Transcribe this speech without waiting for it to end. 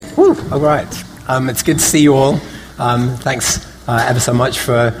All right. It's good to see you all. Thanks ever so much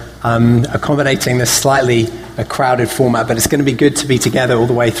for accommodating this slightly crowded format, but it's going to be good to be together all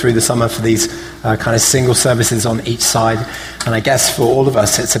the way through the summer for these kind of single services on each side. And I guess for all of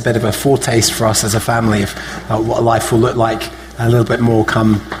us, it's a bit of a foretaste for us as a family of what life will look like a little bit more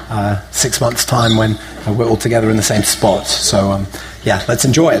come 6 months' time when we're all together in the same spot. So, let's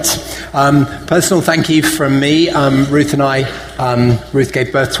enjoy it. Personal thank you from me. Ruth and I, Ruth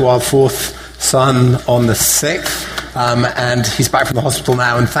gave birth to our fourth son on the 6th. And he's back from the hospital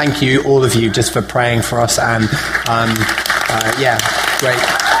now, and thank you, all of you, just for praying for us, and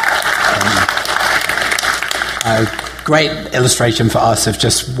great illustration for us of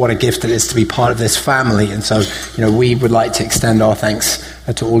just what a gift it is to be part of this family. And so, we would like to extend our thanks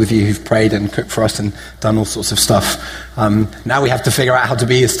to all of you who've prayed and cooked for us and done all sorts of stuff. Now we have to figure out how to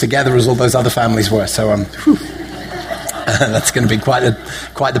be as together as all those other families were, so that's going to be quite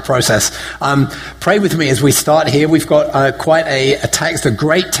the process. Pray with me as we start here. We've got quite a text, a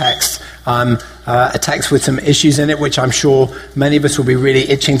great text, a text with some issues in it, which I'm sure many of us will be really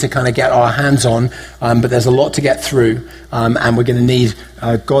itching to kind of get our hands on. But there's a lot to get through, and we're going to need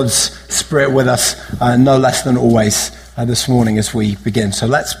God's Spirit with us, no less than always, this morning as we begin. So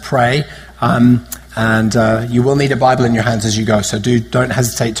let's pray. And you will need a Bible in your hands as you go. So don't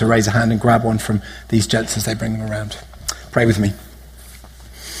hesitate to raise a hand and grab one from these gents as they bring them around. Pray with me.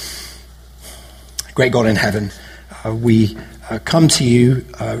 Great God in heaven, we come to you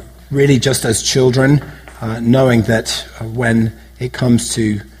really just as children, knowing that when it comes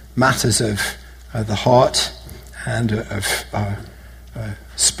to matters of the heart and of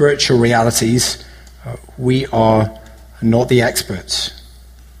spiritual realities, we are not the experts.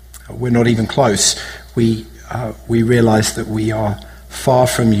 We're not even close. We realize that we are far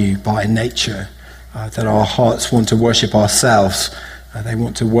from you by nature. That our hearts want to worship ourselves. They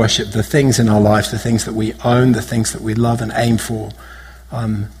want to worship the things in our life, the things that we own, the things that we love and aim for,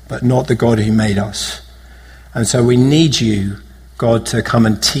 but not the God who made us. And so we need you, God, to come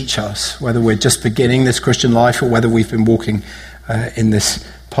and teach us, whether we're just beginning this Christian life or whether we've been walking in this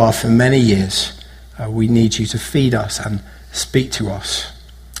path for many years. We need you to feed us and speak to us.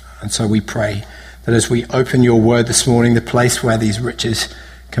 And so we pray that as we open your word this morning, the place where these riches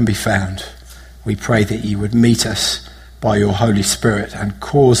can be found, we pray that you would meet us by your Holy Spirit and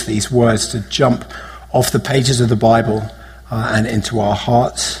cause these words to jump off the pages of the Bible and into our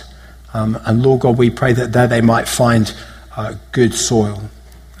hearts. And Lord God, we pray that there they might find good soil,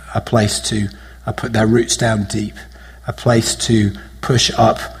 a place to put their roots down deep, a place to push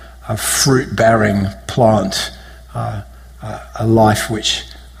up a fruit-bearing plant, a life which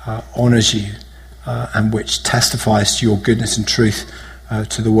honors you and which testifies to your goodness and truth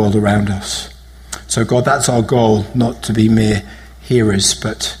to the world around us. So God, that's our goal, not to be mere hearers,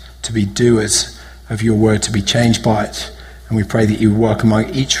 but to be doers of your word, to be changed by it. And we pray that you work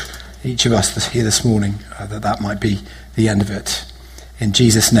among each of us here this morning, that might be the end of it. In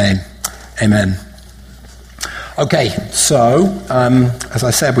Jesus' name, amen. Okay, so as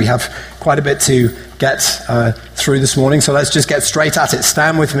I said, we have quite a bit to get through this morning, so let's just get straight at it.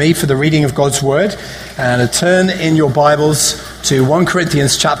 Stand with me for the reading of God's word, and turn in your Bibles to 1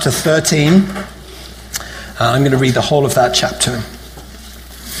 Corinthians chapter 13. I'm going to read the whole of that chapter.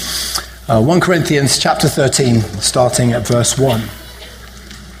 1 Corinthians chapter 13, starting at verse 1.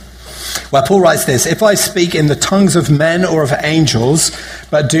 Where Paul writes this: "If I speak in the tongues of men or of angels,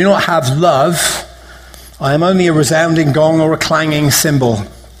 but do not have love, I am only a resounding gong or a clanging cymbal.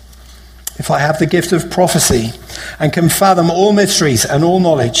 If I have the gift of prophecy and can fathom all mysteries and all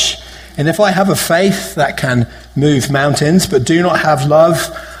knowledge, and if I have a faith that can move mountains, but do not have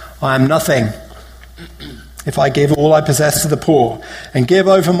love, I am nothing. If I give all I possess to the poor and give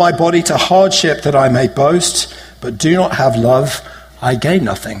over my body to hardship that I may boast, but do not have love, I gain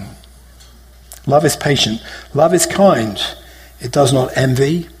nothing. Love is patient. Love is kind. It does not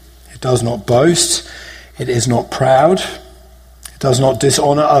envy. It does not boast. It is not proud. It does not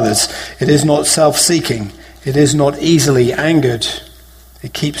dishonor others. It is not self-seeking. It is not easily angered.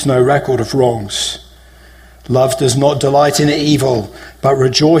 It keeps no record of wrongs. Love does not delight in evil, but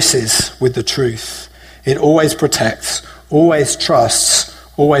rejoices with the truth. It always protects, always trusts,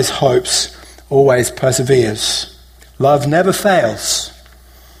 always hopes, always perseveres. Love never fails.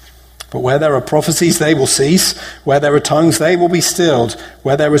 But where there are prophecies, they will cease. Where there are tongues, they will be stilled.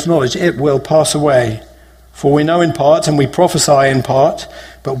 Where there is knowledge, it will pass away. For we know in part and we prophesy in part.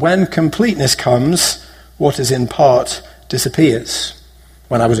 But when completeness comes, what is in part disappears.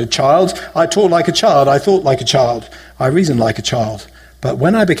 When I was a child, I talked like a child. I thought like a child. I reasoned like a child. But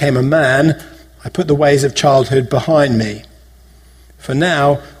when I became a man, I put the ways of childhood behind me. For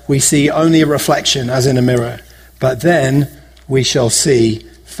now we see only a reflection as in a mirror, but then we shall see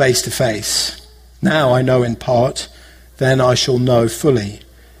face to face. Now I know in part, then I shall know fully,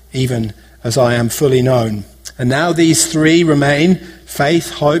 even as I am fully known. And now these three remain,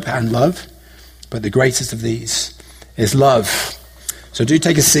 faith, hope, and love. But the greatest of these is love. So do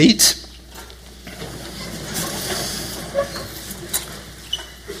take a seat.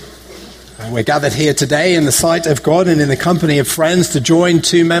 We're gathered here today in the sight of God and in the company of friends to join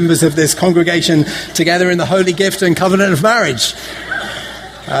two members of this congregation together in the holy gift and covenant of marriage.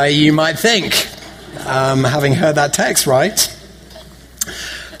 You might think, having heard that text, right?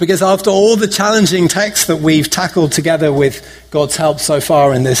 Because after all the challenging texts that we've tackled together with God's help so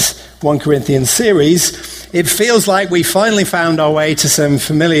far in this 1 Corinthians series, it feels like we finally found our way to some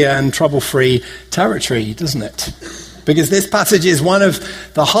familiar and trouble-free territory, doesn't it? Because this passage is one of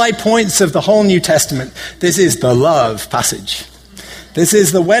the high points of the whole New Testament. This is the love passage. This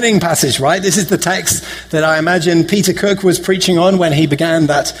is the wedding passage, right? This is the text that I imagine Peter Cook was preaching on when he began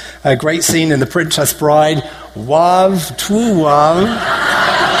that great scene in The Princess Bride. Love to love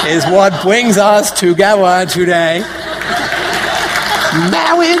is what brings us together today.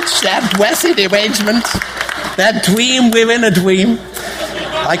 Marriage, that blessed arrangement, that dream within a dream.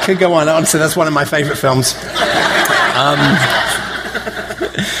 I could go on. Honestly, that's one of my favorite films.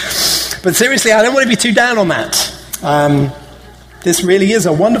 But seriously, I don't want to be too down on that. This really is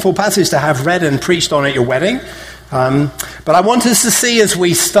a wonderful passage to have read and preached on at your wedding. But I want us to see as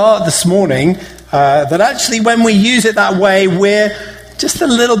we start this morning that actually when we use it that way, we're just a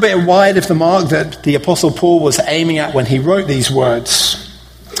little bit wide of the mark that the Apostle Paul was aiming at when he wrote these words.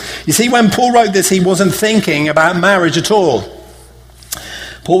 You see, when Paul wrote this, he wasn't thinking about marriage at all.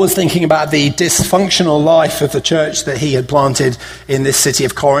 Paul was thinking about the dysfunctional life of the church that he had planted in this city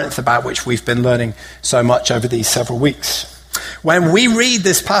of Corinth, about which we've been learning so much over these several weeks. When we read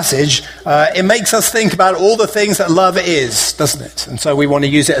this passage, it makes us think about all the things that love is, doesn't it? And so we want to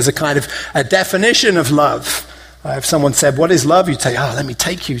use it as a kind of a definition of love. If someone said, what is love? You'd say, let me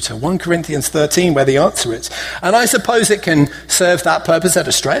take you to 1 Corinthians 13 where the answer is. And I suppose it can serve that purpose at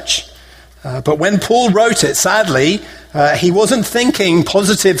a stretch. But when Paul wrote it, sadly, he wasn't thinking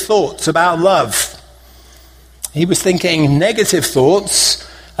positive thoughts about love. He was thinking negative thoughts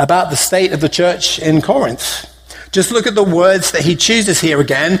about the state of the church in Corinth. Just look at the words that he chooses here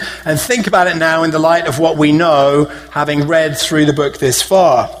again and think about it now in the light of what we know, having read through the book this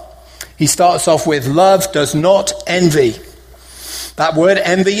far. He starts off with, love does not envy. That word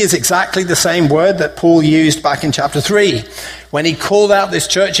envy is exactly the same word that Paul used back in chapter 3 when he called out this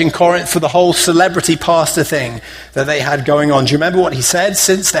church in Corinth for the whole celebrity pastor thing that they had going on. Do you remember what he said?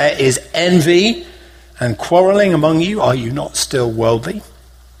 Since there is envy and quarreling among you, are you not still worldly?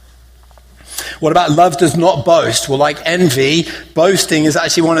 What about love does not boast? Well, like envy, boasting is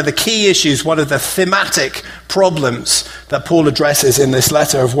actually one of the key issues, one of the thematic problems that Paul addresses in this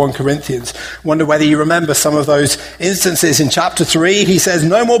letter of 1 Corinthians. Wonder whether you remember some of those instances. In chapter 3, he says,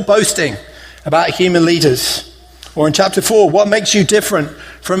 no more boasting about human leaders. Or in chapter 4, what makes you different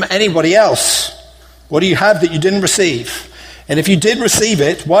from anybody else? What do you have that you didn't receive? And if you did receive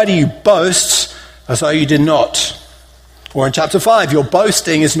it, why do you boast as though you did not? Or in chapter 5, your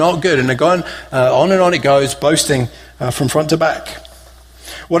boasting is not good. And on and on it goes, boasting from front to back.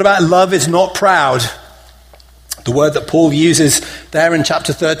 What about love is not proud? The word that Paul uses there in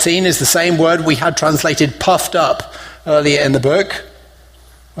chapter 13 is the same word we had translated puffed up earlier in the book.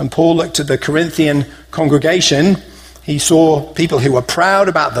 When Paul looked at the Corinthian congregation, he saw people who were proud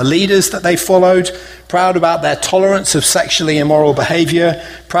about the leaders that they followed, proud about their tolerance of sexually immoral behavior,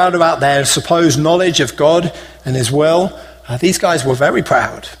 proud about their supposed knowledge of God and his will. These guys were very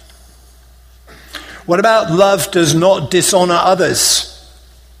proud. What about love does not dishonor others?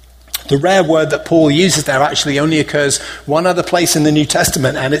 The rare word that Paul uses there actually only occurs one other place in the New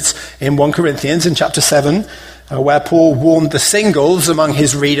Testament, and it's in 1 Corinthians in chapter 7, where Paul warned the singles among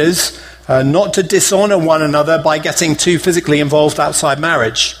his readers not to dishonor one another by getting too physically involved outside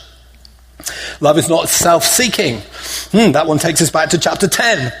marriage. Love is not self-seeking. That one takes us back to chapter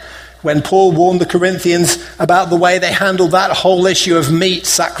 10, when Paul warned the Corinthians about the way they handled that whole issue of meat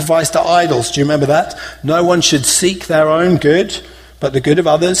sacrificed to idols. Do you remember that? No one should seek their own good, but the good of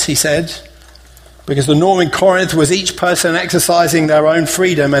others, he said. Because the norm in Corinth was each person exercising their own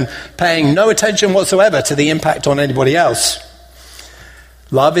freedom and paying no attention whatsoever to the impact on anybody else.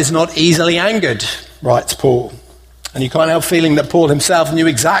 Love is not easily angered, writes Paul. And you can't help feeling that Paul himself knew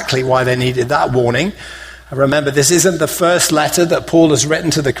exactly why they needed that warning. Remember, this isn't the first letter that Paul has written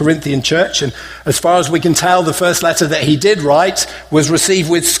to the Corinthian church, and as far as we can tell, the first letter that he did write was received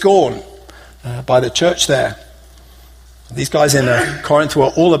with scorn by the church there. These guys in Corinth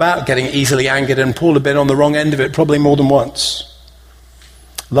were all about getting easily angered, and Paul had been on the wrong end of it probably more than once.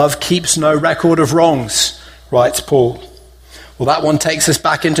 Love keeps no record of wrongs, writes Paul. Well, that one takes us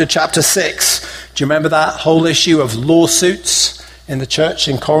back into chapter 6. Do you remember that whole issue of lawsuits in the church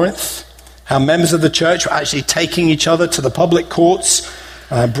in Corinth? How members of the church were actually taking each other to the public courts,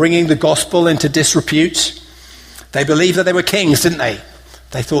 bringing the gospel into disrepute. They believed that they were kings, didn't they?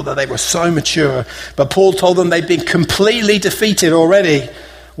 They thought that they were so mature. But Paul told them they'd been completely defeated already.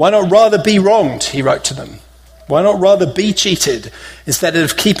 Why not rather be wronged, he wrote to them. Why not rather be cheated instead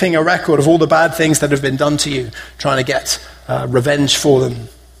of keeping a record of all the bad things that have been done to you, trying to get revenge for them?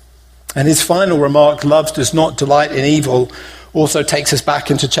 And his final remark, love does not delight in evil, also takes us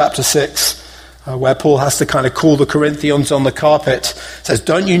back into chapter 6, where Paul has to kind of call the Corinthians on the carpet. Says,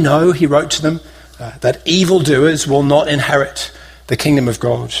 don't you know, he wrote to them, that evildoers will not inherit the kingdom of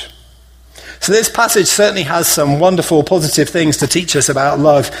God. So this passage certainly has some wonderful positive things to teach us about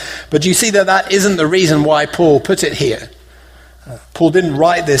love. But you see that isn't the reason why Paul put it here. Paul didn't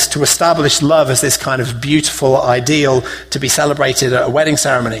write this to establish love as this kind of beautiful ideal to be celebrated at a wedding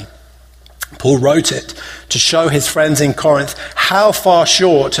ceremony. Paul wrote it to show his friends in Corinth how far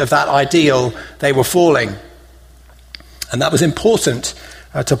short of that ideal they were falling. And that was important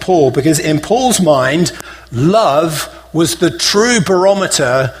to Paul, because in Paul's mind, love was the true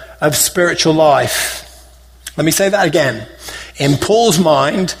barometer of spiritual life. Let me say that again. In Paul's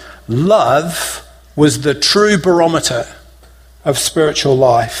mind, love was the true barometer of spiritual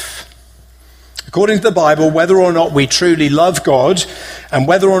life. According to the Bible, whether or not we truly love God and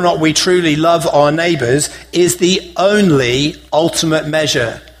whether or not we truly love our neighbours is the only ultimate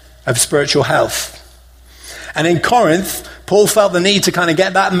measure of spiritual health. And in Corinth, Paul felt the need to kind of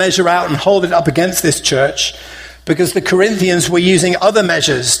get that measure out and hold it up against this church, because the Corinthians were using other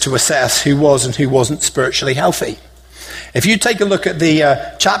measures to assess who was and who wasn't spiritually healthy. If you take a look at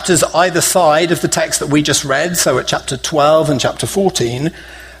the chapters either side of the text that we just read, so at chapter 12 and chapter 14,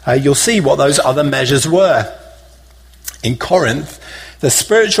 you'll see what those other measures were. In Corinth, the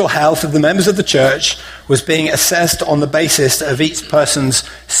spiritual health of the members of the church was being assessed on the basis of each person's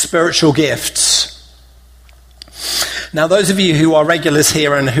spiritual gifts. Now, those of you who are regulars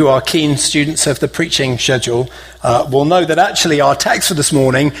here and who are keen students of the preaching schedule will know that actually our text for this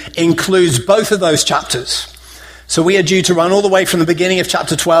morning includes both of those chapters. So we are due to run all the way from the beginning of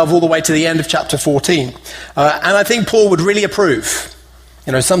chapter 12 all the way to the end of chapter 14. And I think Paul would really approve.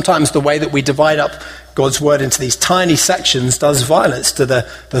 You know, sometimes the way that we divide up God's word into these tiny sections does violence to the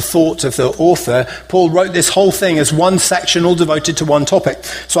thought of the author. Paul wrote this whole thing as one section all devoted to one topic.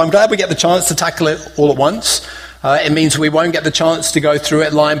 So I'm glad we get the chance to tackle it all at once. It means we won't get the chance to go through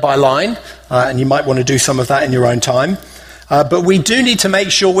it line by line, and you might want to do some of that in your own time. But we do need to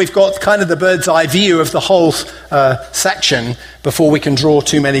make sure we've got kind of the bird's eye view of the whole section before we can draw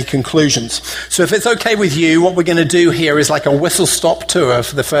too many conclusions. So if it's okay with you, what we're going to do here is like a whistle-stop tour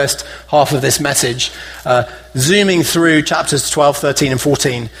for the first half of this message, zooming through chapters 12, 13, and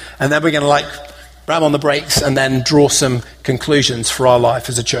 14, and then we're going to like ram on the brakes and then draw some conclusions for our life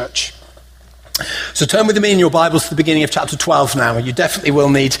as a church. So turn with me in your Bibles to the beginning of chapter 12 now. You definitely will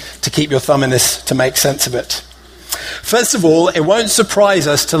need to keep your thumb in this to make sense of it. First of all, it won't surprise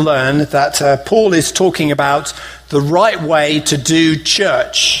us to learn that Paul is talking about the right way to do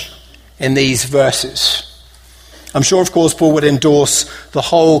church in these verses. I'm sure, of course, Paul would endorse the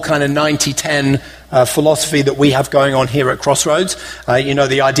whole kind of 90-10 philosophy that we have going on here at Crossroads. You know,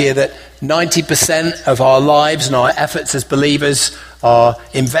 the idea that 90% of our lives and our efforts as believers are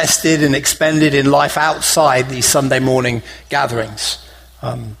invested and expended in life outside these Sunday morning gatherings.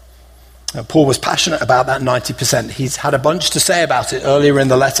 Paul was passionate about that 90%. He's had a bunch to say about it earlier in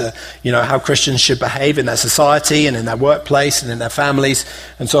the letter. You know, how Christians should behave in their society and in their workplace and in their families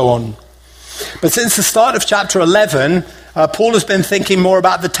and so on. But since the start of chapter 11, Paul has been thinking more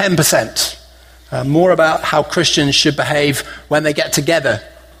about the 10%, more about how Christians should behave when they get together.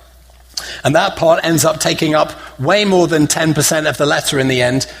 And that part ends up taking up way more than 10% of the letter in the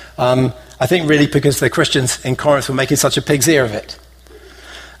end, I think really because the Christians in Corinth were making such a pig's ear of it.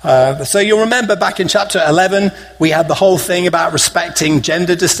 So you'll remember back in chapter 11, we had the whole thing about respecting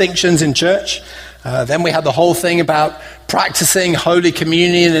gender distinctions in church. Then we had the whole thing about practicing Holy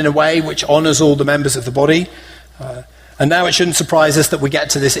Communion in a way which honors all the members of the body. And now it shouldn't surprise us that we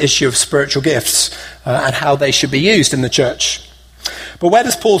get to this issue of spiritual gifts and how they should be used in the church. But where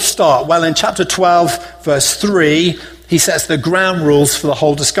does Paul start? Well, in chapter 12, verse 3, he sets the ground rules for the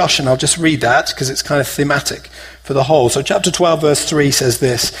whole discussion. I'll just read that because it's kind of thematic for the whole. So chapter 12, verse 3 says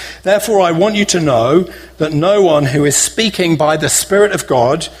this: "Therefore I want you to know that no one who is speaking by the Spirit of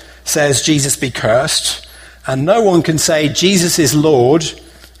God says, 'Jesus be cursed,' And no one can say Jesus is Lord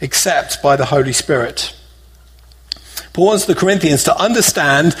except by the Holy Spirit. Paul wants the Corinthians to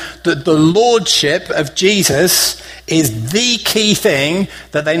understand that the lordship of Jesus is the key thing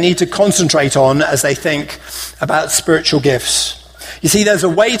that they need to concentrate on as they think about spiritual gifts. You see, there's a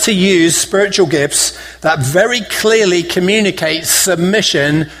way to use spiritual gifts that very clearly communicates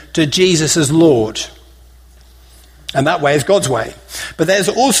submission to Jesus as Lord. And that way is God's way. But there's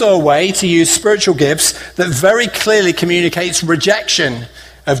also a way to use spiritual gifts that very clearly communicates rejection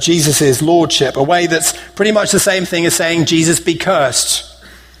of Jesus' lordship, a way that's pretty much the same thing as saying, Jesus be cursed.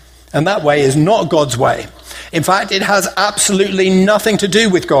 And that way is not God's way. In fact, it has absolutely nothing to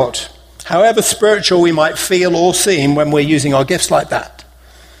do with God, however spiritual we might feel or seem when we're using our gifts like that.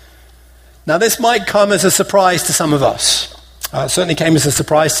 Now, this might come as a surprise to some of us. It certainly came as a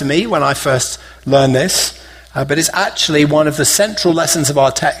surprise to me when I first learned this. But it's actually one of the central lessons of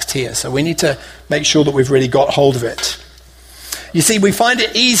our text here. So we need to make sure that we've really got hold of it. You see, we find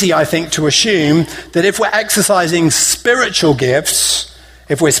it easy, I think, to assume that if we're exercising spiritual gifts,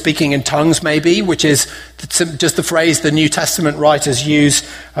 if we're speaking in tongues maybe, which is just the phrase the New Testament writers use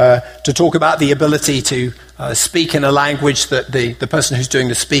to talk about the ability to speak in a language that the person who's doing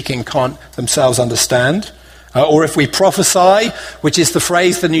the speaking can't themselves understand. Or if we prophesy, which is the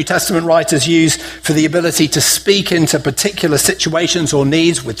phrase the New Testament writers use for the ability to speak into particular situations or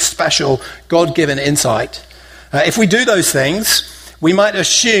needs with special God-given insight. If we do those things, we might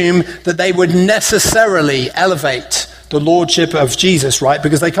assume that they would necessarily elevate the lordship of Jesus, right?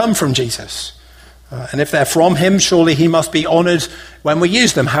 Because they come from Jesus. And if they're from him, surely he must be honored when we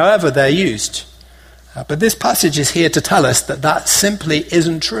use them, however they're used. But this passage is here to tell us that that simply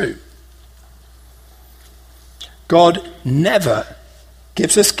isn't true. God never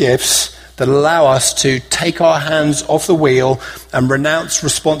gives us gifts that allow us to take our hands off the wheel and renounce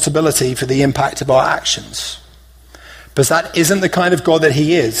responsibility for the impact of our actions. Because that isn't the kind of God that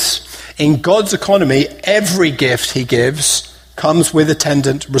he is. In God's economy, every gift he gives comes with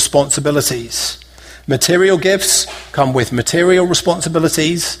attendant responsibilities. Material gifts come with material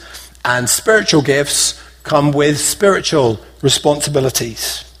responsibilities, and spiritual gifts come with spiritual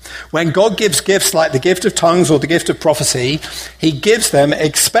responsibilities. When God gives gifts like the gift of tongues or the gift of prophecy, he gives them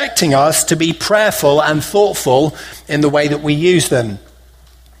expecting us to be prayerful and thoughtful in the way that we use them.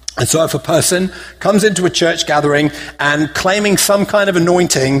 And so if a person comes into a church gathering and claiming some kind of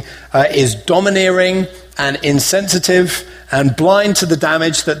anointing is domineering and insensitive and blind to the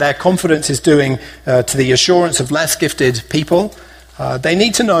damage that their confidence is doing to the assurance of less gifted people, they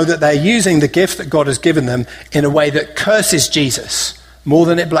need to know that they're using the gift that God has given them in a way that curses Jesus more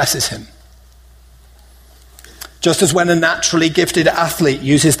than it blesses him. Just as when a naturally gifted athlete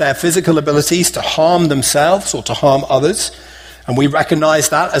uses their physical abilities to harm themselves or to harm others, and we recognize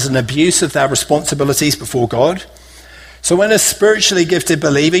that as an abuse of their responsibilities before God, so when a spiritually gifted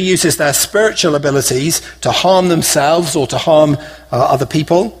believer uses their spiritual abilities to harm themselves or to harm other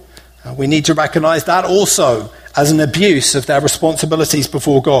people, we need to recognize that also as an abuse of their responsibilities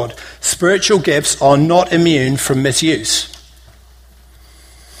before God. Spiritual gifts are not immune from misuse.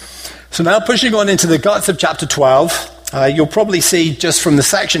 So now pushing on into the guts of chapter 12, you'll probably see just from the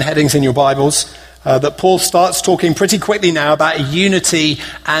section headings in your Bibles that Paul starts talking pretty quickly now about unity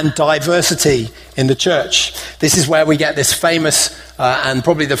and diversity in the church. This is where we get this famous and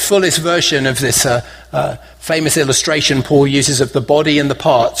probably the fullest version of this famous illustration Paul uses of the body and the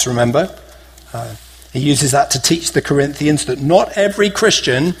parts, remember? He uses that to teach the Corinthians that not every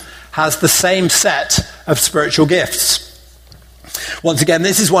Christian has the same set of spiritual gifts. Once again,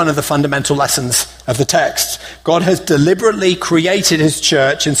 this is one of the fundamental lessons of the text. God has deliberately created his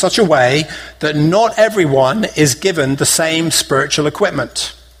church in such a way that not everyone is given the same spiritual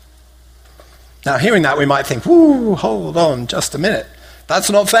equipment. Now, hearing that, we might think, whoo, hold on just a minute. That's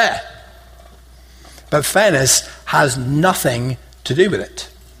not fair. But fairness has nothing to do with it.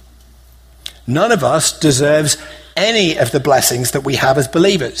 None of us deserves any of the blessings that we have as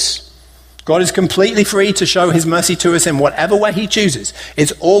believers. God is completely free to show his mercy to us in whatever way he chooses.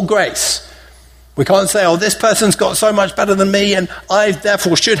 It's all grace. We can't say, oh, this person's got so much better than me and I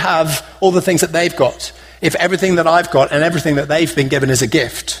therefore should have all the things that they've got, if everything that I've got and everything that they've been given is a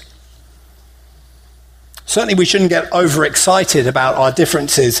gift. Certainly we shouldn't get overexcited about our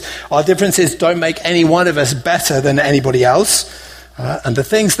differences. Our differences don't make any one of us better than anybody else. And the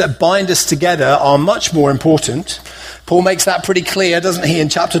things that bind us together are much more important. Paul makes that pretty clear, doesn't he, in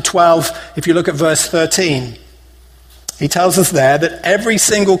chapter 12, if you look at verse 13. He tells us there that every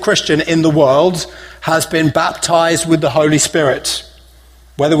single Christian in the world has been baptized with the Holy Spirit.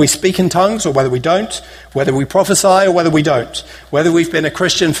 Whether we speak in tongues or whether we don't, whether we prophesy or whether we don't, whether we've been a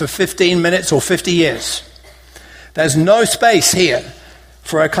Christian for 15 minutes or 50 years. There's no space here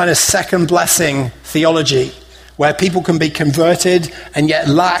for a kind of second blessing theology where people can be converted and yet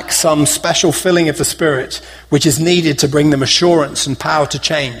lack some special filling of the Spirit which is needed to bring them assurance and power to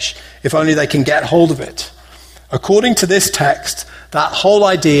change, if only they can get hold of it. According to this text, that whole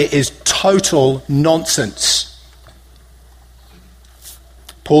idea is total nonsense.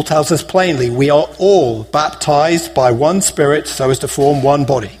 Paul tells us plainly, we are all baptized by one Spirit so as to form one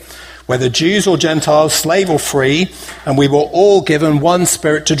body, whether Jews or Gentiles, slave or free, and we were all given one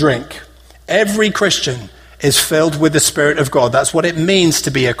Spirit to drink. Every Christian is filled with the Spirit of God. That's what it means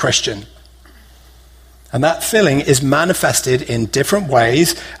to be a Christian. And that filling is manifested in different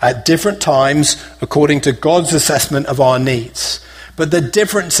ways at different times according to God's assessment of our needs. But the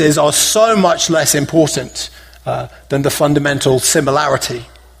differences are so much less important than the fundamental similarity.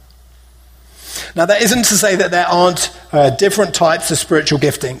 Now, that isn't to say that there aren't different types of spiritual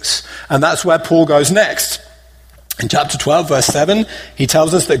giftings. And that's where Paul goes next. In chapter 12, verse 7, he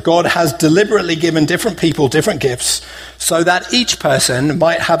tells us that God has deliberately given different people different gifts so that each person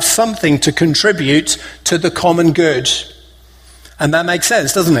might have something to contribute to the common good. And that makes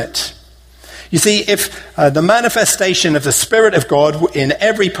sense, doesn't it? You see, if the manifestation of the Spirit of God in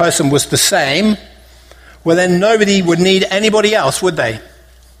every person was the same, well, then nobody would need anybody else, would they?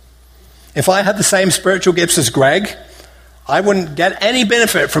 If I had the same spiritual gifts as Greg, I wouldn't get any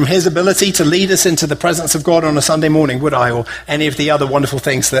benefit from his ability to lead us into the presence of God on a Sunday morning, would I? Or any of the other wonderful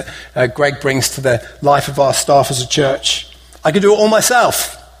things that Greg brings to the life of our staff as a church. I could do it all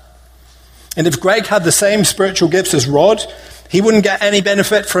myself. And if Greg had the same spiritual gifts as Rod, he wouldn't get any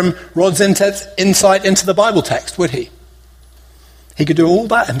benefit from Rod's insight into the Bible text, would he? He could do all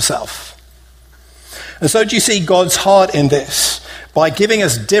that himself. And so do you see God's heart in this? By giving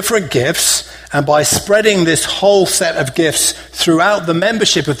us different gifts and by spreading this whole set of gifts throughout the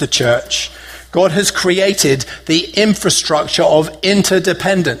membership of the church, God has created the infrastructure of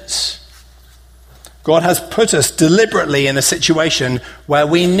interdependence. God has put us deliberately in a situation where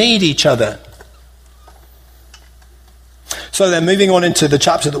we need each other. So then, moving on into the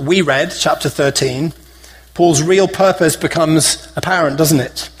chapter that we read, chapter 13, Paul's real purpose becomes apparent, doesn't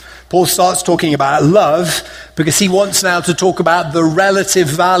it? Paul starts talking about love because he wants now to talk about the relative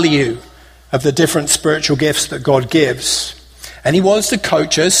value of the different spiritual gifts that God gives. And he wants to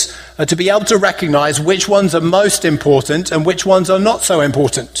coach us to be able to recognize which ones are most important and which ones are not so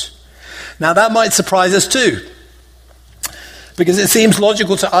important. Now, that might surprise us too, because it seems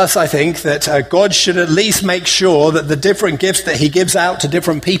logical to us, I think, that God should at least make sure that the different gifts that he gives out to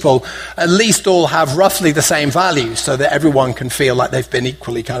different people at least all have roughly the same value so that everyone can feel like they've been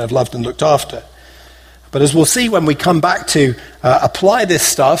equally kind of loved and looked after. But as we'll see when we come back to apply this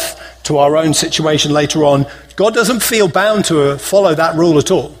stuff to our own situation later on, God doesn't feel bound to follow that rule at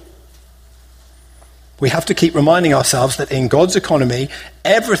all. We have to keep reminding ourselves that in God's economy,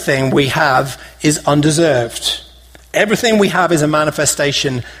 everything we have is undeserved. Everything we have is a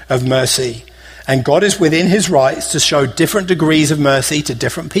manifestation of mercy. And God is within his rights to show different degrees of mercy to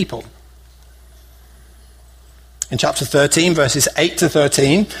different people. In chapter 13, verses 8 to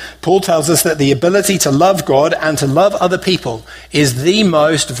 13, Paul tells us that the ability to love God and to love other people is the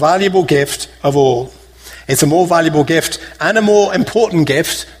most valuable gift of all. It's a more valuable gift and a more important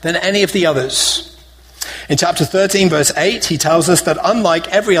gift than any of the others. In chapter 13, verse 8, he tells us that unlike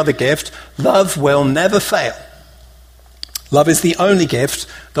every other gift, love will never fail. Love is the only gift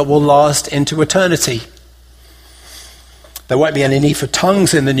that will last into eternity. There won't be any need for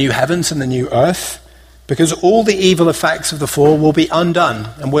tongues in the new heavens and the new earth, because all the evil effects of the fall will be undone,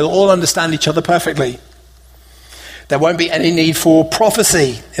 and we'll all understand each other perfectly. There won't be any need for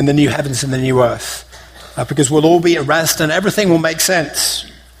prophecy in the new heavens and the new earth, because we'll all be at rest and everything will make sense.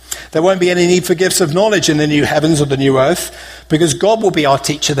 There won't be any need for gifts of knowledge in the new heavens or the new earth, because God will be our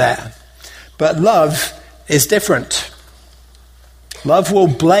teacher there. But love is different. Love will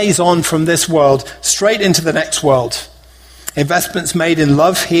blaze on from this world straight into the next world. Investments made in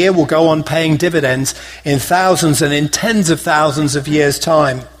love here will go on paying dividends in thousands and in tens of thousands of years'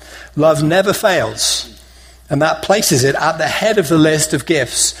 time. Love never fails, and that places it at the head of the list of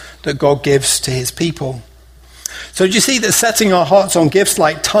gifts that God gives to his people. So do you see that setting our hearts on gifts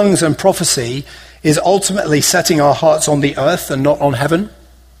like tongues and prophecy is ultimately setting our hearts on the earth and not on heaven?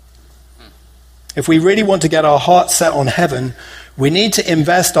 If we really want to get our hearts set on heaven, we need to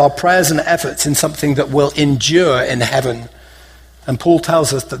invest our prayers and efforts in something that will endure in heaven. And Paul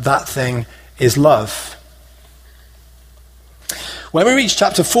tells us that that thing is love. When we reach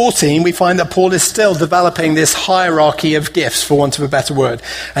chapter 14, we find that Paul is still developing this hierarchy of gifts, for want of a better word.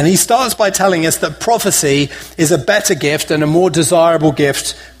 And he starts by telling us that prophecy is a better gift and a more desirable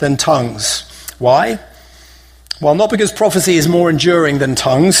gift than tongues. Why? Well, not because prophecy is more enduring than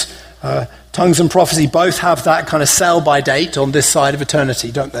tongues. Tongues and prophecy both have that kind of sell-by date on this side of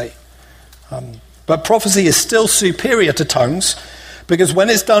eternity, don't they? But prophecy is still superior to tongues because when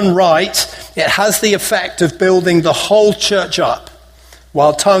it's done right, it has the effect of building the whole church up,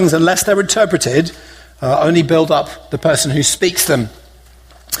 while tongues, unless they're interpreted, only build up the person who speaks them.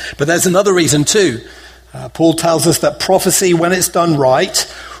 But there's another reason too. Paul tells us that prophecy, when it's done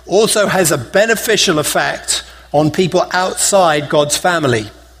right, also has a beneficial effect on people outside God's family.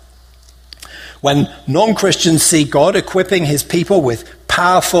 When non-Christians see God equipping his people with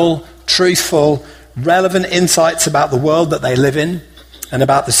powerful, truthful, relevant insights about the world that they live in and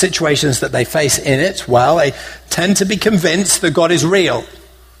about the situations that they face in it, well, they tend to be convinced that God is real.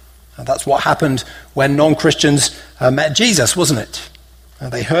 And that's what happened when non-Christians met Jesus, wasn't it?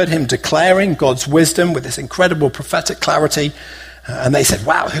 And they heard him declaring God's wisdom with this incredible prophetic clarity, and they said,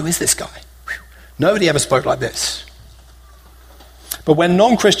 wow, who is this guy? Nobody ever spoke like this. But when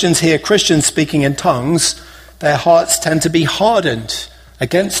non-Christians hear Christians speaking in tongues, their hearts tend to be hardened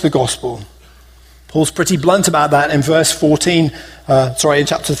against the gospel. Paul's pretty blunt about that in in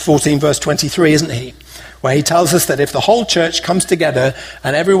chapter 14, verse 23, isn't he? Where he tells us that if the whole church comes together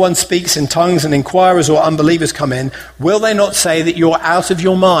and everyone speaks in tongues and inquirers or unbelievers come in, will they not say that you're out of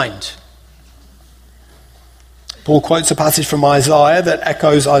your mind? Paul quotes a passage from Isaiah that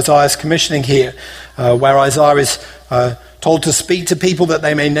echoes Isaiah's commissioning here, where Isaiah is told to speak to people that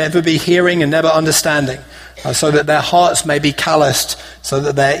they may never be hearing and never understanding, so that their hearts may be calloused, so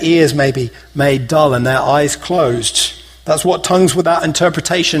that their ears may be made dull and their eyes closed. That's what tongues without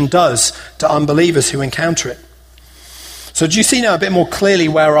interpretation does to unbelievers who encounter it. So do you see now a bit more clearly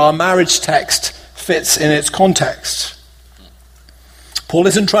where our marriage text fits in its context? Paul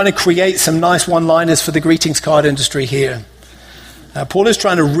isn't trying to create some nice one-liners for the greetings card industry here. Paul is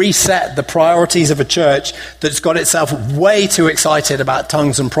trying to reset the priorities of a church that's got itself way too excited about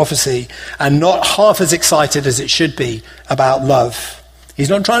tongues and prophecy and not half as excited as it should be about love. He's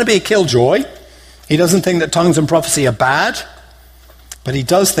not trying to be a killjoy. He doesn't think that tongues and prophecy are bad, but he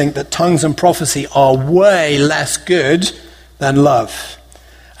does think that tongues and prophecy are way less good than love.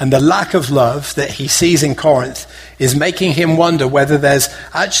 And the lack of love that he sees in Corinth is making him wonder whether there's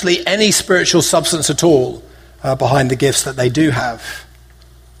actually any spiritual substance at all behind the gifts that they do have.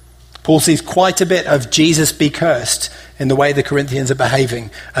 Paul sees quite a bit of Jesus be cursed in the way the Corinthians are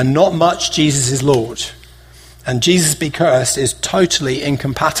behaving, and not much Jesus is Lord. And Jesus be cursed is totally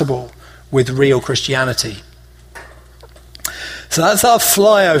incompatible with real Christianity. So that's our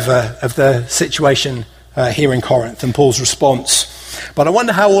flyover of the situation here in Corinth and Paul's response. But I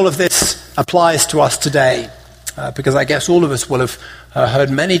wonder how all of this applies to us today, because I guess all of us will have heard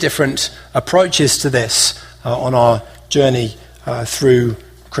many different approaches to this on our journey through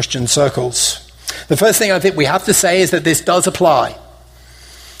Christian circles. The first thing I think we have to say is that this does apply.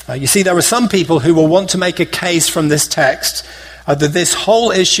 You see, there are some people who will want to make a case from this text that this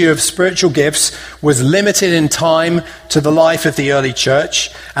whole issue of spiritual gifts was limited in time to the life of the early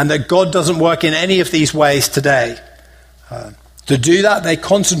church, and that God doesn't work in any of these ways today. To do that, they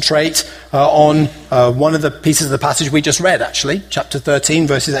concentrate on one of the pieces of the passage we just read, actually, chapter 13,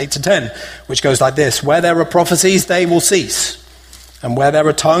 verses 8 to 10, which goes like this: where there are prophecies, they will cease, and where there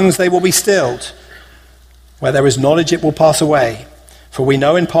are tongues, they will be stilled. Where there is knowledge, it will pass away. For we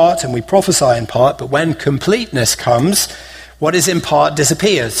know in part and we prophesy in part, but when completeness comes, what is in part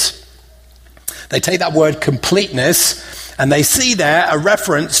disappears. They take that word completeness and they see there a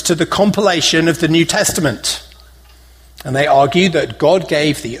reference to the compilation of the New Testament. And they argue that God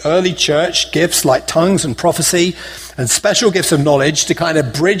gave the early church gifts like tongues and prophecy and special gifts of knowledge to kind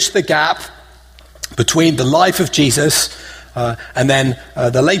of bridge the gap between the life of Jesus and then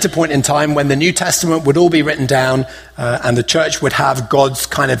the later point in time when the New Testament would all be written down and the church would have God's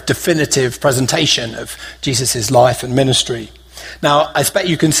kind of definitive presentation of Jesus' life and ministry. Now, I expect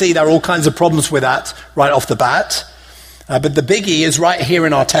you can see there are all kinds of problems with that right off the bat, but the biggie is right here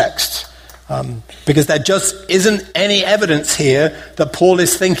in our text. Because there just isn't any evidence here that Paul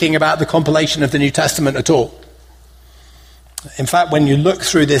is thinking about the compilation of the New Testament at all. In fact, when you look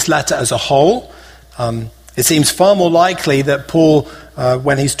through this letter as a whole, it seems far more likely that Paul,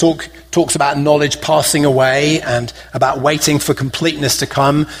 when he talks about knowledge passing away and about waiting for completeness to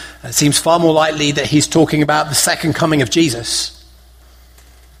come, it seems far more likely that he's talking about the second coming of Jesus.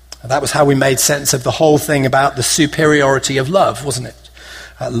 And that was how we made sense of the whole thing about the superiority of love, wasn't it?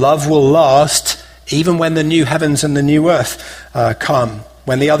 Love will last even when the new heavens and the new earth come,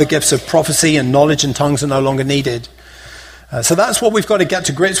 when the other gifts of prophecy and knowledge and tongues are no longer needed. So that's what we've got to get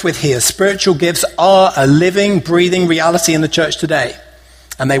to grips with here. Spiritual gifts are a living, breathing reality in the church today,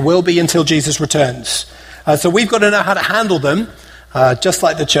 and they will be until Jesus returns. So we've got to know how to handle them, just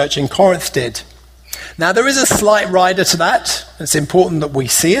like the church in Corinth did. Now, there is a slight rider to that. It's important that we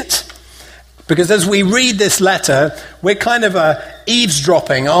see it. Because as we read this letter, we're kind of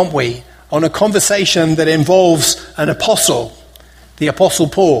eavesdropping, aren't we, on a conversation that involves an apostle, the Apostle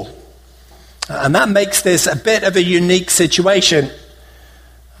Paul. And that makes this a bit of a unique situation.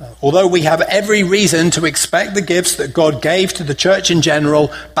 Although we have every reason to expect the gifts that God gave to the church in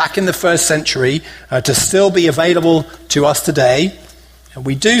general back in the first century to still be available to us today, and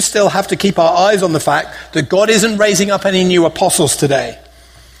we do still have to keep our eyes on the fact that God isn't raising up any new apostles today.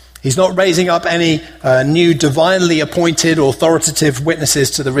 He's not raising up any new divinely appointed authoritative witnesses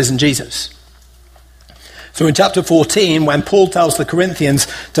to the risen Jesus. So in chapter 14, when Paul tells the Corinthians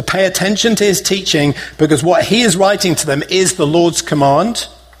to pay attention to his teaching because what he is writing to them is the Lord's command,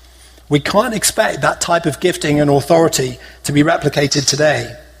 we can't expect that type of gifting and authority to be replicated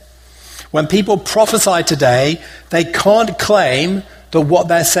today. When people prophesy today, they can't claim that what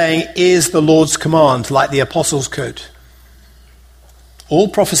they're saying is the Lord's command like the apostles could. All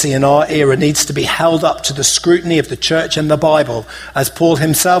prophecy in our era needs to be held up to the scrutiny of the church and the Bible, as Paul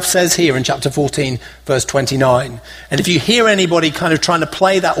himself says here in chapter 14, verse 29. And if you hear anybody kind of trying to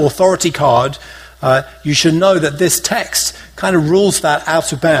play that authority card, you should know that this text kind of rules that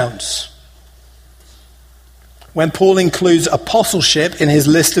out of bounds. When Paul includes apostleship in his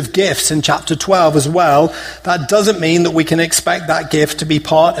list of gifts in chapter 12 as well, that doesn't mean that we can expect that gift to be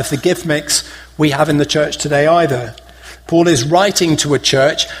part of the gift mix we have in the church today either. Paul is writing to a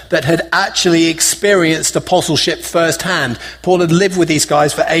church that had actually experienced apostleship firsthand. Paul had lived with these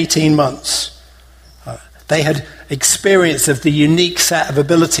guys for 18 months. They had experience of the unique set of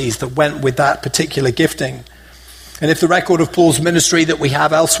abilities that went with that particular gifting. And if the record of Paul's ministry that we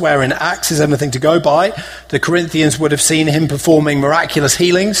have elsewhere in Acts is anything to go by, the Corinthians would have seen him performing miraculous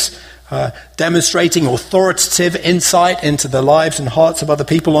healings, demonstrating authoritative insight into the lives and hearts of other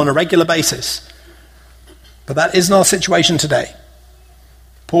people on a regular basis. But that isn't our situation today.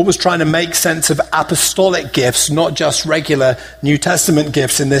 Paul was trying to make sense of apostolic gifts, not just regular New Testament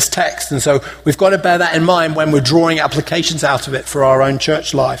gifts in this text. And so we've got to bear that in mind when we're drawing applications out of it for our own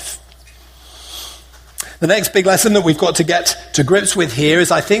church life. The next big lesson that we've got to get to grips with here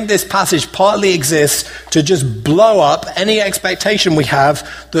is I think this passage partly exists to just blow up any expectation we have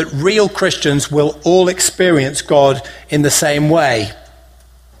that real Christians will all experience God in the same way.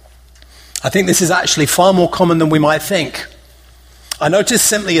 I think this is actually far more common than we might think. I notice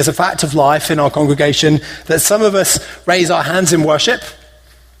simply as a fact of life in our congregation that some of us raise our hands in worship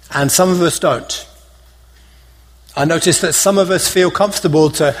and some of us don't. I notice that some of us feel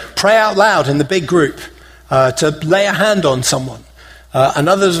comfortable to pray out loud in the big group, to lay a hand on someone, and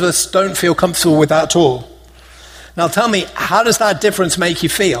others of us don't feel comfortable with that at all. Now tell me, how does that difference make you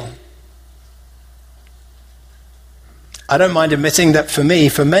feel? I don't mind admitting that for me,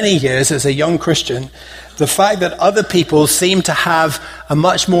 for many years as a young Christian, the fact that other people seem to have a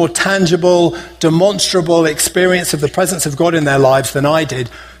much more tangible, demonstrable experience of the presence of God in their lives than I did,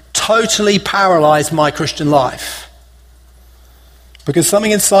 totally paralyzed my Christian life. Because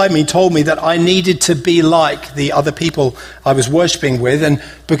something inside me told me that I needed to be like the other people I was worshiping with, and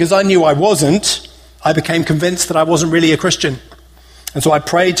because I knew I wasn't, I became convinced that I wasn't really a Christian. And so I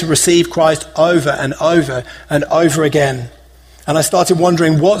prayed to receive Christ over and over and over again. And I started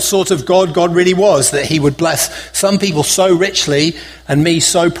wondering what sort of God really was, that he would bless some people so richly and me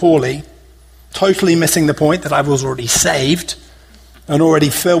so poorly, totally missing the point that I was already saved and already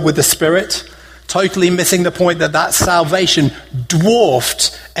filled with the Spirit, totally missing the point that that salvation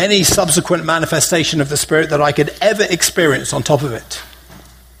dwarfed any subsequent manifestation of the Spirit that I could ever experience on top of it.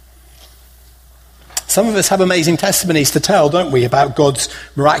 Some of us have amazing testimonies to tell, don't we, about God's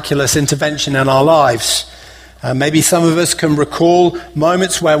miraculous intervention in our lives. Maybe some of us can recall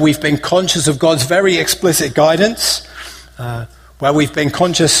moments where we've been conscious of God's very explicit guidance, where we've been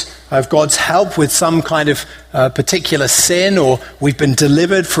conscious of God's help with some kind of particular sin, or we've been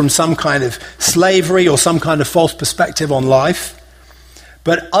delivered from some kind of slavery or some kind of false perspective on life.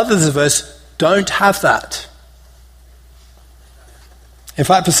 But others of us don't have that. In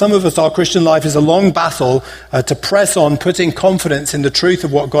fact, for some of us, our Christian life is a long battle to press on, putting confidence in the truth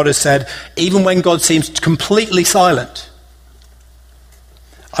of what God has said, even when God seems completely silent.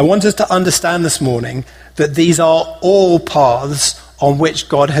 I want us to understand this morning that these are all paths on which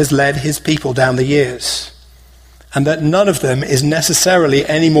God has led his people down the years, and that none of them is necessarily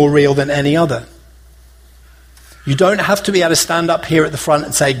any more real than any other. You don't have to be able to stand up here at the front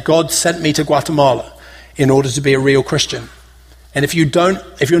and say, God sent me to Guatemala in order to be a real Christian. And if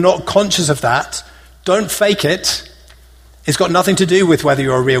you're not conscious of that, don't fake it. It's got nothing to do with whether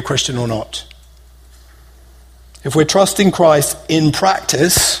you're a real Christian or not. if we're trusting Christ in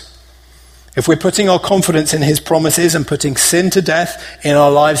practice, if we're putting our confidence in his promises and putting sin to death in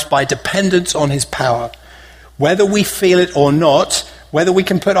our lives by dependence on his power, whether we feel it or not, whether we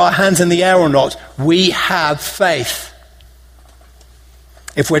can put our hands in the air or not, we have faith.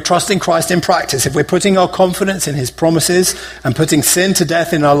 If we're trusting Christ in practice, if we're putting our confidence in his promises and putting sin to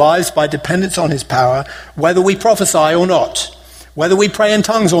death in our lives by dependence on his power, whether we prophesy or not, whether we pray in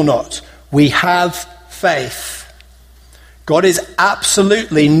tongues or not, we have faith. God is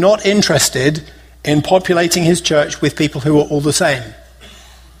absolutely not interested in populating his church with people who are all the same.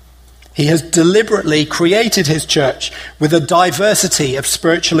 He has deliberately created his church with a diversity of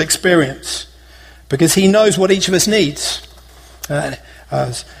spiritual experience because he knows what each of us needs.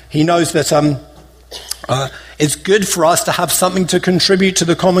 He knows that it's good for us to have something to contribute to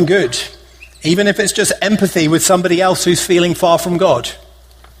the common good, even if it's just empathy with somebody else who's feeling far from God.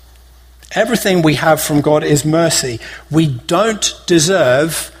 Everything we have from God is mercy. We don't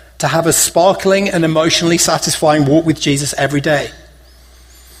deserve to have a sparkling and emotionally satisfying walk with Jesus every day.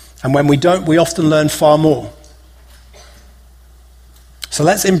 And when we don't, we often learn far more. So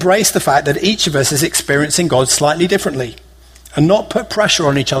let's embrace the fact that each of us is experiencing God slightly differently and not put pressure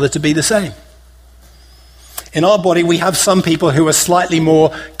on each other to be the same. In our body, we have some people who are slightly more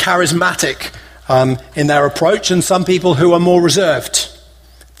charismatic in their approach and some people who are more reserved.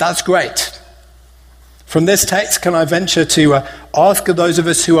 That's great. From this text, can I venture to ask those of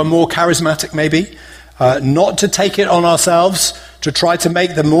us who are more charismatic maybe, not to take it on ourselves to try to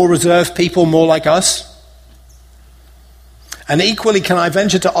make the more reserved people more like us? And equally, can I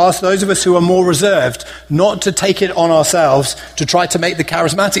venture to ask those of us who are more reserved not to take it on ourselves to try to make the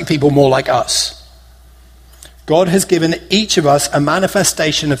charismatic people more like us? God has given each of us a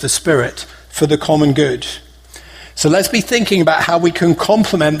manifestation of the Spirit for the common good. So let's be thinking about how we can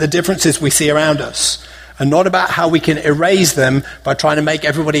complement the differences we see around us, and not about how we can erase them by trying to make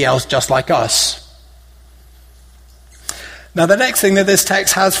everybody else just like us. Now, the next thing that this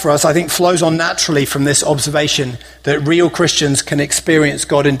text has for us, I think, flows on naturally from this observation that real Christians can experience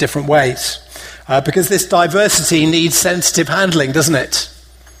God in different ways. Because this diversity needs sensitive handling, doesn't it?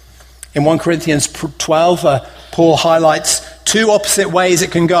 In 1 Corinthians 12, Paul highlights two opposite ways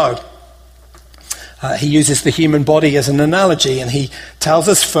it can go. He uses the human body as an analogy, and he tells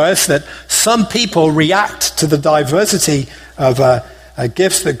us first that some people react to the diversity of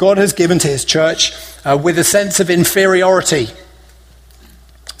gifts that God has given to his church with a sense of inferiority.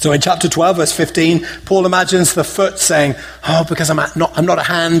 So in chapter 12, verse 15, Paul imagines the foot saying, "Oh, because I'm not a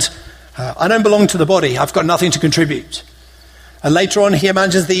hand, I don't belong to the body, I've got nothing to contribute." And later on, he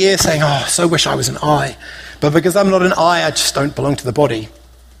imagines the ear saying, "Oh, so wish I was an eye, but because I'm not an eye, I just don't belong to the body."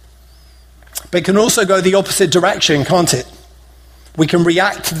 But it can also go the opposite direction, can't it? We can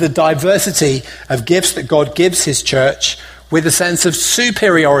react to the diversity of gifts that God gives his church with a sense of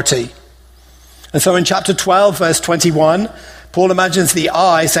superiority. And so in chapter 12, verse 21, Paul imagines the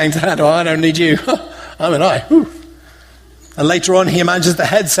eye saying to the hand, "Oh, I don't need you. I'm an eye." Whew. And later on, he imagines the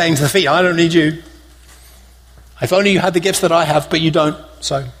head saying to the feet, "I don't need you. If only you had the gifts that I have, but you don't.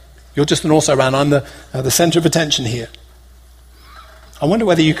 So you're just an also-ran. I'm the center of attention here." I wonder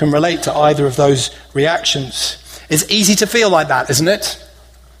whether you can relate to either of those reactions. It's easy to feel like that, isn't it?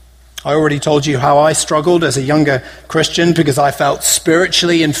 I already told you how I struggled as a younger Christian because I felt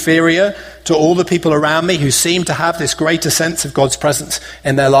spiritually inferior to all the people around me who seemed to have this greater sense of God's presence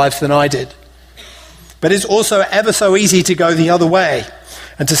in their lives than I did. But it's also ever so easy to go the other way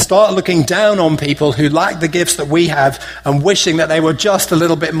and to start looking down on people who lack the gifts that we have and wishing that they were just a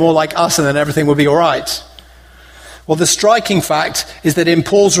little bit more like us and then everything would be all right. Well, the striking fact is that in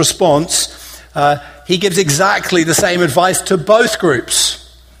Paul's response, he gives exactly the same advice to both groups.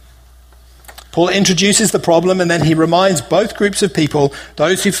 Paul introduces the problem and then he reminds both groups of people,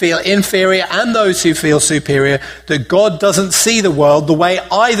 those who feel inferior and those who feel superior, that God doesn't see the world the way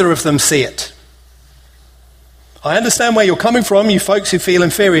either of them see it. I understand where you're coming from, you folks who feel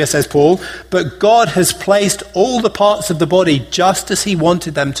inferior, says Paul, but God has placed all the parts of the body just as he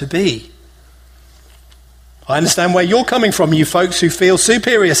wanted them to be. I understand where you're coming from, you folks who feel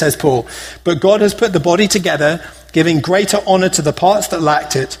superior, says Paul, but God has put the body together, giving greater honor to the parts that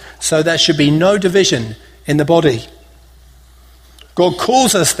lacked it, so there should be no division in the body. God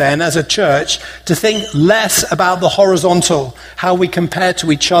calls us then as a church to think less about the horizontal, how we compare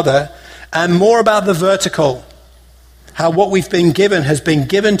to each other, and more about the vertical, how what we've been given has been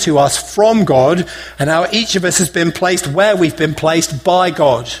given to us from God, and how each of us has been placed where we've been placed by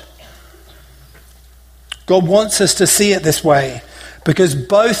God. God wants us to see it this way, because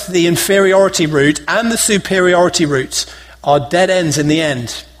both the inferiority route and the superiority routes are dead ends in the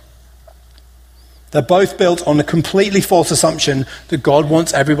end. They're both built on a completely false assumption that God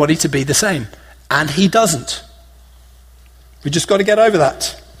wants everybody to be the same. And he doesn't. We just got to get over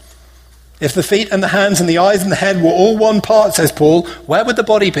that. If the feet and the hands and the eyes and the head were all one part, says Paul, where would the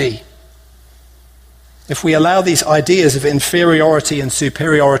body be? If we allow these ideas of inferiority and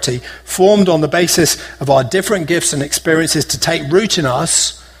superiority formed on the basis of our different gifts and experiences to take root in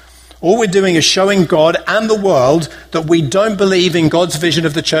us, all we're doing is showing God and the world that we don't believe in God's vision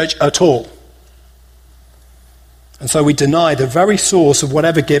of the church at all. And so we deny the very source of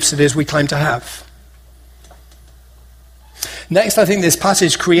whatever gifts it is we claim to have. Next, I think this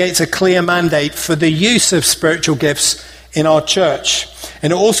passage creates a clear mandate for the use of spiritual gifts in our church.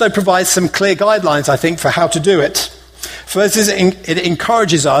 And it also provides some clear guidelines, I think, for how to do it. First, it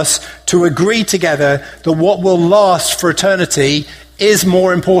encourages us to agree together that what will last for eternity is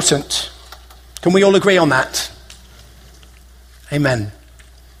more important. Can we all agree on that? Amen.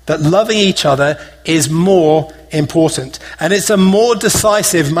 That loving each other is more important. And it's a more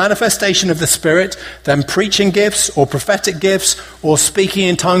decisive manifestation of the Spirit than preaching gifts or prophetic gifts or speaking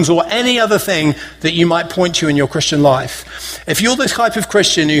in tongues or any other thing that you might point to in your Christian life. If you're the type of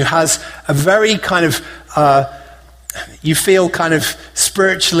Christian who has a very kind of, you feel kind of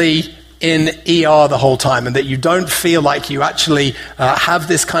spiritually in ER the whole time, and that you don't feel like you actually have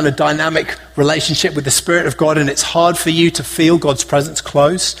this kind of dynamic relationship with the Spirit of God, and it's hard for you to feel God's presence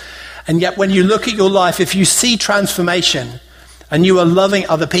close. And yet when you look at your life, if you see transformation and you are loving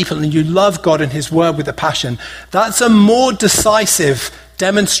other people and you love God and his word with a passion, that's a more decisive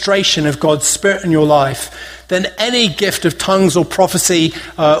demonstration of God's Spirit in your life than any gift of tongues or prophecy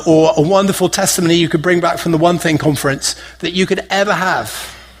or a wonderful testimony you could bring back from the One Thing conference that you could ever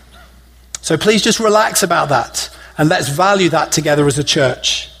have. So please just relax about that and let's value that together as a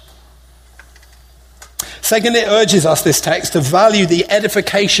church. Second, it urges us, this text, to value the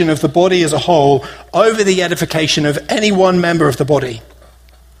edification of the body as a whole over the edification of any one member of the body.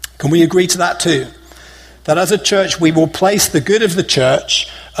 Can we agree to that too? That as a church we will place the good of the church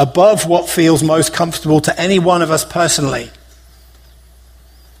above what feels most comfortable to any one of us personally.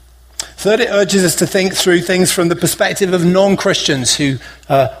 Third, it urges us to think through things from the perspective of non-Christians who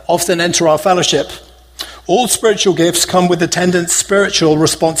often enter our fellowship. All spiritual gifts come with attendant spiritual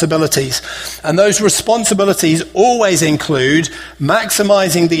responsibilities. And those responsibilities always include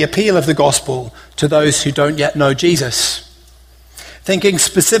maximizing the appeal of the gospel to those who don't yet know Jesus. Thinking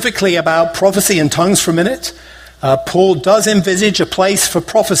specifically about prophecy and tongues for a minute, Paul does envisage a place for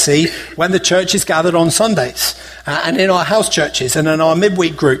prophecy when the church is gathered on Sundays and in our house churches and in our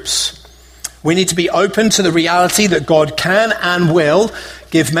midweek groups. We need to be open to the reality that God can and will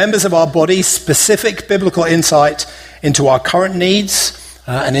give members of our body specific biblical insight into our current needs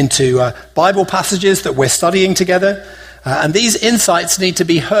and into Bible passages that we're studying together. And these insights need to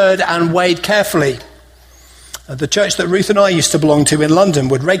be heard and weighed carefully. The church that Ruth and I used to belong to in London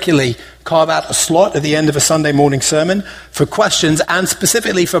would regularly carve out a slot at the end of a Sunday morning sermon for questions and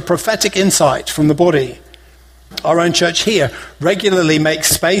specifically for prophetic insight from the body. Our own church here regularly makes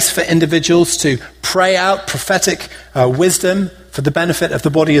space for individuals to pray out prophetic wisdom for the benefit of the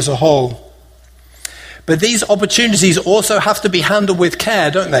body as a whole. But these opportunities also have to be handled with care,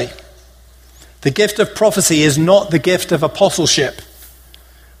 don't they? The gift of prophecy is not the gift of apostleship.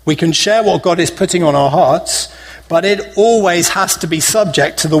 We can share what God is putting on our hearts, but it always has to be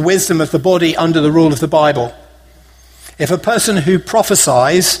subject to the wisdom of the body under the rule of the Bible. If a person who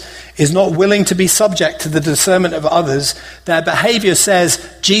prophesies is not willing to be subject to the discernment of others, their behavior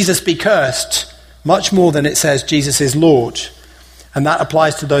says, Jesus be cursed, much more than it says Jesus is Lord. And that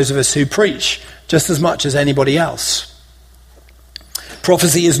applies to those of us who preach just as much as anybody else.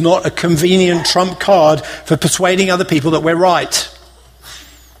 Prophecy is not a convenient trump card for persuading other people that we're right.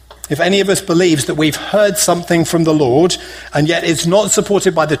 If any of us believes that we've heard something from the Lord, and yet it's not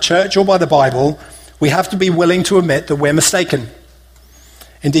supported by the church or by the Bible, we have to be willing to admit that we're mistaken.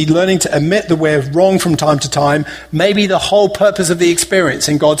 Indeed, learning to admit that we're wrong from time to time may be the whole purpose of the experience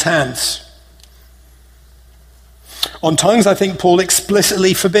in God's hands. On tongues, I think Paul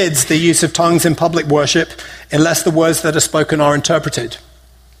explicitly forbids the use of tongues in public worship unless the words that are spoken are interpreted.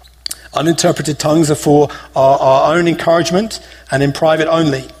 Uninterpreted tongues are for our own encouragement and in private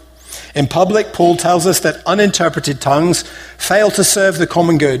only. In public, Paul tells us that uninterpreted tongues fail to serve the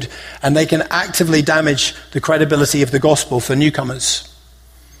common good, and they can actively damage the credibility of the gospel for newcomers.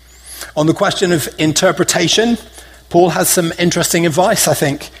 On the question of interpretation, Paul has some interesting advice, I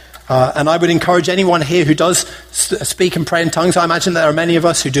think. And I would encourage anyone here who does speak and pray in tongues. I imagine there are many of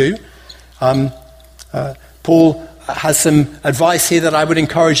us who do. Paul has some advice here that I would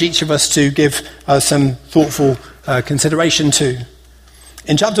encourage each of us to give some thoughtful consideration to.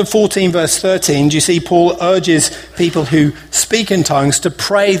 In chapter 14, verse 13, do you see Paul urges people who speak in tongues to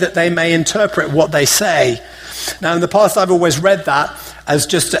pray that they may interpret what they say. Now, in the past, I've always read that as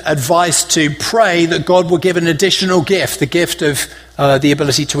just advice to pray that God will give an additional gift, the gift of the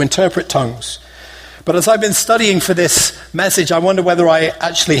ability to interpret tongues. But as I've been studying for this message, I wonder whether I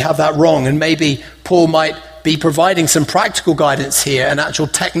actually have that wrong, and maybe Paul might be providing some practical guidance here, an actual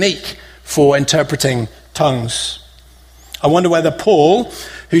technique for interpreting tongues. I wonder whether Paul,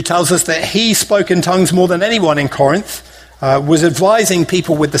 who tells us that he spoke in tongues more than anyone in Corinth, was advising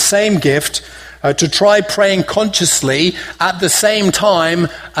people with the same gift to try praying consciously at the same time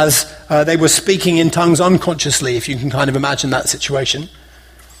as they were speaking in tongues unconsciously, if you can kind of imagine that situation.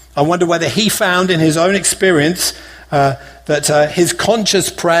 I wonder whether he found in his own experience that his conscious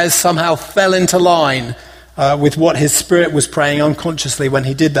prayers somehow fell into line with what his spirit was praying unconsciously when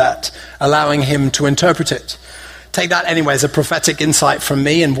he did that, allowing him to interpret it. Take that anyway as a prophetic insight from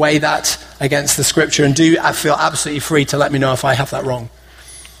me and weigh that against the scripture, and I feel absolutely free to let me know if I have that wrong.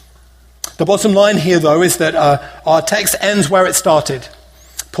 The bottom line here, though, is that our text ends where it started.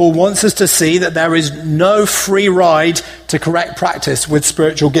 Paul wants us to see that there is no free ride to correct practice with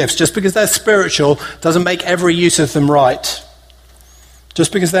spiritual gifts. Just because they're spiritual doesn't make every use of them right.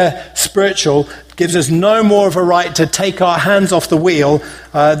 Just because they're spiritual gives us no more of a right to take our hands off the wheel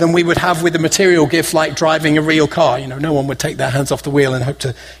than we would have with a material gift like driving a real car. You know, no one would take their hands off the wheel and hope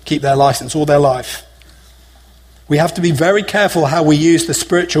to keep their license all their life. We have to be very careful how we use the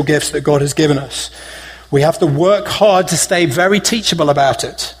spiritual gifts that God has given us. We have to work hard to stay very teachable about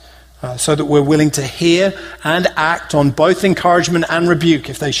it so that we're willing to hear and act on both encouragement and rebuke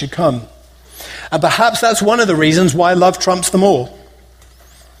if they should come. And perhaps that's one of the reasons why love trumps them all.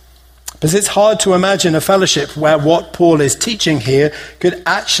 Because it's hard to imagine a fellowship where what Paul is teaching here could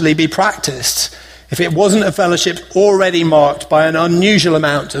actually be practiced if it wasn't a fellowship already marked by an unusual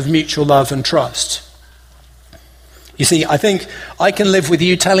amount of mutual love and trust. You see, I think I can live with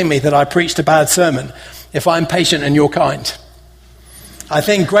you telling me that I preached a bad sermon if I'm patient and you're kind. I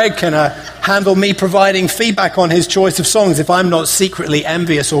think Greg can handle me providing feedback on his choice of songs if I'm not secretly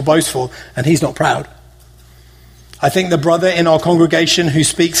envious or boastful and he's not proud. I think the brother in our congregation who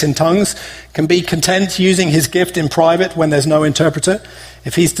speaks in tongues can be content using his gift in private when there's no interpreter,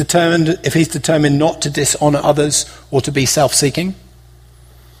 if he's determined not to dishonor others or to be self-seeking.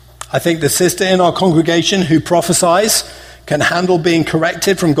 I think the sister in our congregation who prophesies can handle being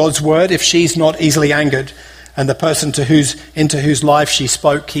corrected from God's word if she's not easily angered, and the person into whose life she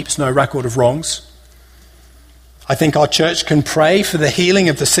spoke keeps no record of wrongs. I think our church can pray for the healing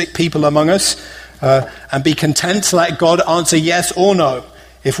of the sick people among us and be content to let God answer yes or no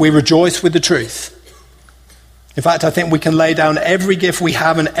if we rejoice with the truth. In fact, I think we can lay down every gift we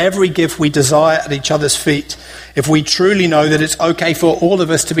have and every gift we desire at each other's feet if we truly know that it's okay for all of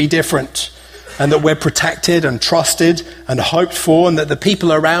us to be different and that we're protected and trusted and hoped for, and that the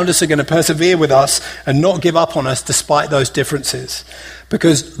people around us are going to persevere with us and not give up on us despite those differences.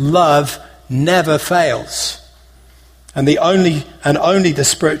 Because love never fails. And only the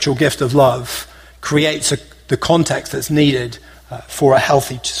spiritual gift of love creates the context that's needed for a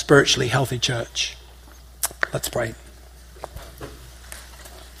spiritually healthy church. Let's pray.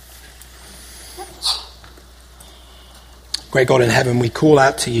 Great God in heaven, we call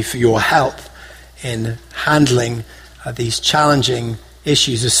out to you for your help in handling these challenging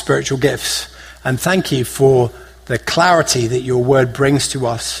issues of spiritual gifts. And thank you for the clarity that your word brings to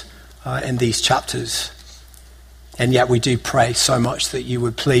us in these chapters. And yet we do pray so much that you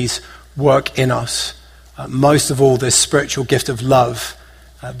would please work in us, most of all this spiritual gift of love,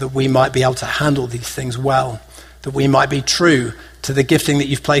 that we might be able to handle these things well, that we might be true to the gifting that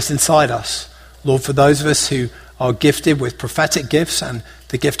you've placed inside us. Lord, for those of us who are gifted with prophetic gifts and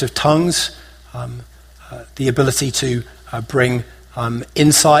the gift of tongues, the ability to bring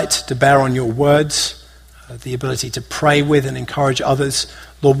insight to bear on your words, the ability to pray with and encourage others.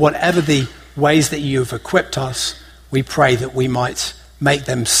 Lord, whatever the ways that you have equipped us, we pray that we might make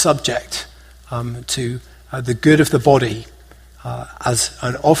them subject to the good of the body as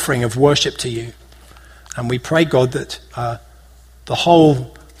an offering of worship to you. And we pray, God, that the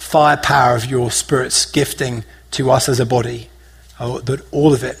whole firepower of your Spirit's gifting to us as a body, that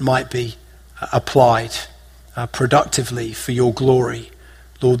all of it might be applied productively for your glory.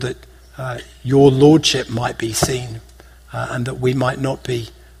 Lord, that your lordship might be seen and that we might not be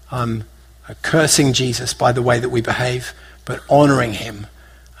cursing Jesus by the way that we behave, but honoring him,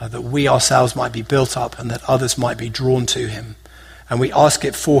 that we ourselves might be built up and that others might be drawn to him. And we ask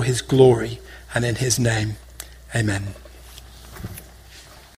it for his glory and in his name. Amen.